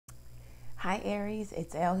Hi Aries,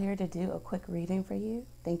 it's Elle here to do a quick reading for you.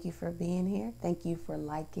 Thank you for being here. Thank you for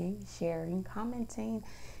liking, sharing, commenting,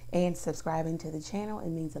 and subscribing to the channel. It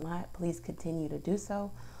means a lot. Please continue to do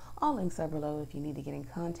so. All links are below if you need to get in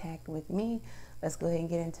contact with me. Let's go ahead and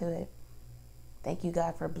get into it. Thank you,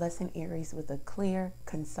 God, for blessing Aries with a clear,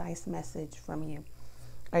 concise message from you.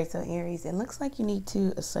 All right, so Aries, it looks like you need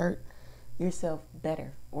to assert yourself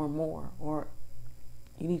better or more, or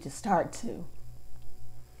you need to start to.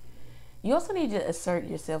 You also need to assert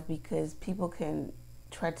yourself because people can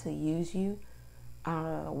try to use you,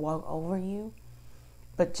 walk over you.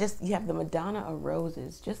 But just you have the Madonna of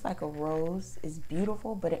roses. Just like a rose is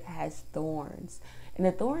beautiful, but it has thorns. And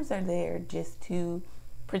the thorns are there just to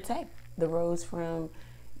protect the rose from,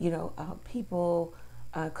 people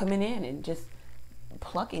coming in and just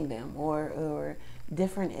plucking them or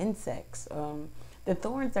different insects. The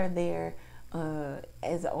thorns are there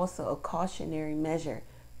as also a cautionary measure.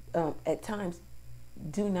 At times,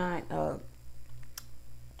 do not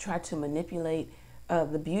try to manipulate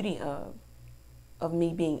the beauty of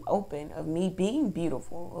me being open, of me being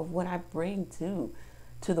beautiful, of what I bring to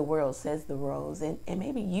the world, says the rose. And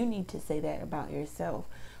maybe you need to say that about yourself,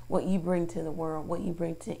 what you bring to the world, what you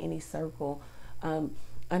bring to any circle.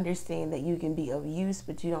 Understand that you can be of use,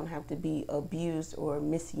 but you don't have to be abused or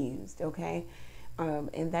misused, okay?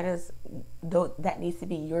 And that needs to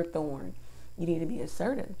be your thorn. You need to be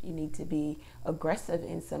assertive. You need to be aggressive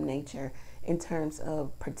in some nature in terms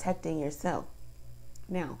of protecting yourself.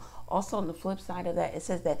 Now, also on the flip side of that, it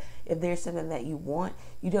says that if there's something that you want,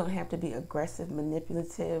 you don't have to be aggressive,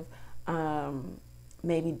 manipulative,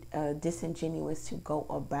 maybe disingenuous to go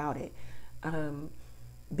about it.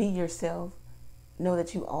 Be yourself. Know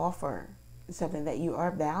that you offer something, that you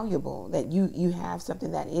are valuable, that you have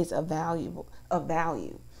something that is of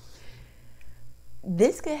value.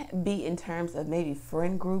 This could be in terms of maybe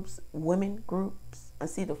friend groups, women groups. I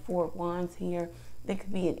see the Four of Wands here. There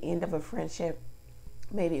could be an end of a friendship,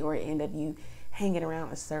 maybe, or an end of you hanging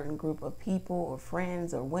around a certain group of people or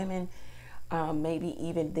friends or women. Maybe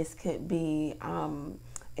even this could be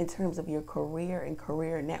in terms of your career and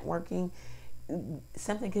career networking.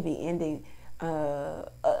 Something could be ending a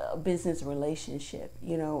business relationship.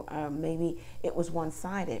 Maybe it was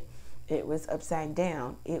one-sided. It was upside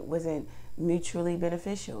down. It wasn't mutually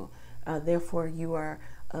beneficial. Therefore, you're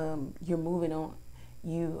moving on.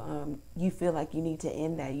 You feel like you need to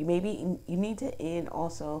end that. You need to end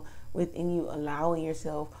also within you allowing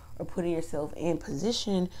yourself or putting yourself in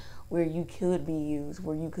position where you could be used,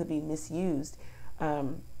 where you could be misused.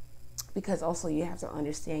 Because also you have to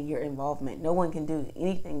understand your involvement. No one can do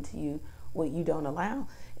anything to you what you don't allow.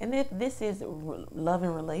 And if this is love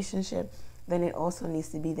and relationship, then it also needs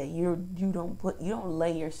to be that you don't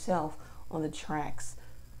lay yourself on the tracks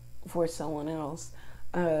for someone else.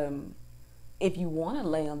 If you want to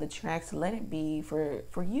lay on the tracks, let it be for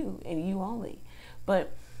you and you only.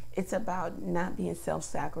 But it's about not being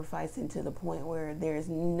self-sacrificing to the point where there's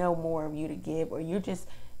no more of you to give, or you're just,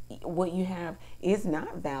 what you have is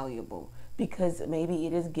not valuable because maybe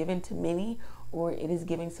it is given to many, or it is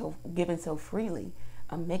given so freely.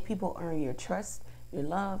 Make people earn your trust, your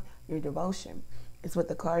love, your devotion, is what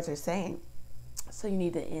the cards are saying. So you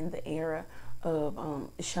need to end the era of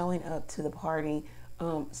showing up to the party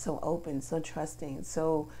so open, so trusting,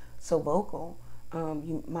 so vocal.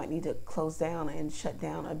 You might need to close down and shut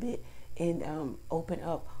down a bit and open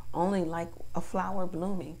up, only like a flower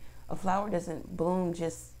blooming. A flower doesn't bloom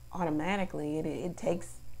just automatically. It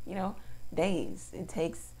takes, days. It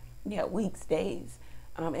takes, weeks, days.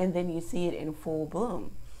 And then you see it in full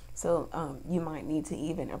bloom. So you might need to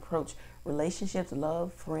even approach relationships,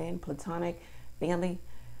 love, friend, platonic, family,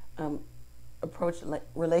 approach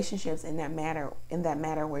relationships in that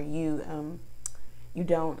matter where you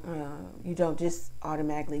don't just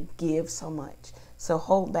automatically give so much. So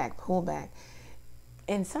hold back, pull back.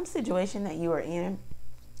 In some situation that you are in,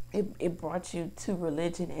 it brought you to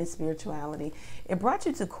religion and spirituality. It brought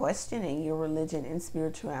you to questioning your religion and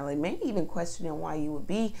spirituality, maybe even questioning why you would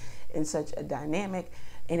be in such a dynamic.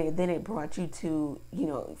 And then it brought you to,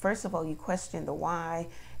 first of all, you questioned the why,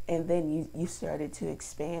 and then you started to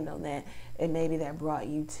expand on that. And maybe that brought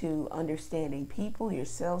you to understanding people,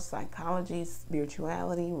 yourself, psychology,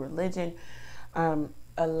 spirituality, religion,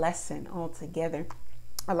 a lesson altogether.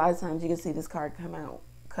 A lot of times you can see this card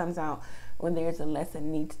comes out when there's a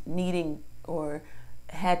lesson needing or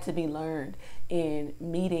had to be learned in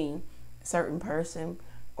meeting a certain person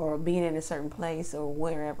or being in a certain place or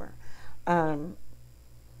wherever.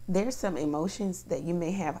 There's some emotions that you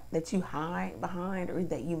may have that you hide behind, or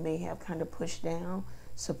that you may have kind of pushed down,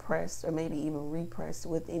 suppressed, or maybe even repressed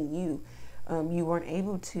within you. You weren't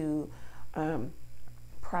able to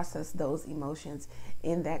process those emotions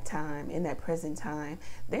in that time, in that present time.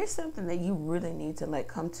 There's something that you really need to let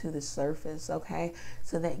come to the surface, okay,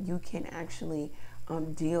 so that you can actually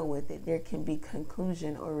deal with it. There can be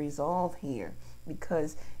conclusion or resolve here,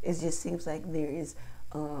 because it just seems like there is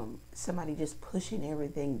somebody just pushing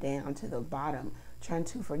everything down to the bottom, trying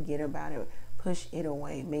to forget about it, push it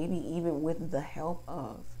away, maybe even with the help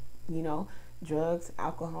of, you know, drugs,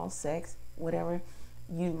 alcohol, sex, whatever.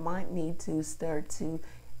 You might need to start to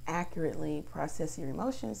accurately process your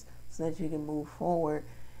emotions so that you can move forward,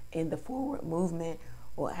 and the forward movement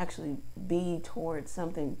will actually be towards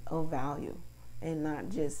something of value and not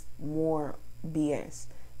just more BS.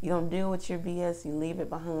 You don't deal with your BS, you leave it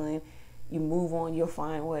behind, you move on, you'll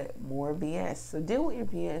find what? More BS. So deal with your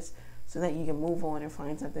BS so that you can move on and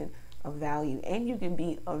find something of value, and you can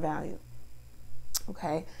be of value.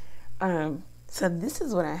 Okay? So this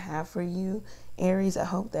is what I have for you, Aries. I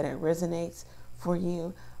hope that it resonates for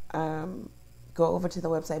you. Go over to the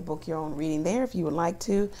website, book your own reading there if you would like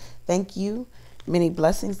to. Thank you. Many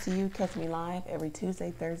blessings to you. Catch me live every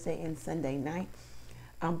Tuesday, Thursday, and Sunday night.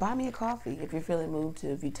 Buy me a coffee if you're feeling moved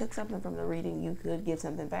to. If you took something from the reading, you could give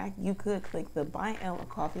something back. You could click the Buy Elle a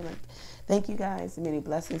Coffee link. Thank you guys. Many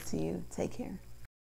blessings to you. Take care.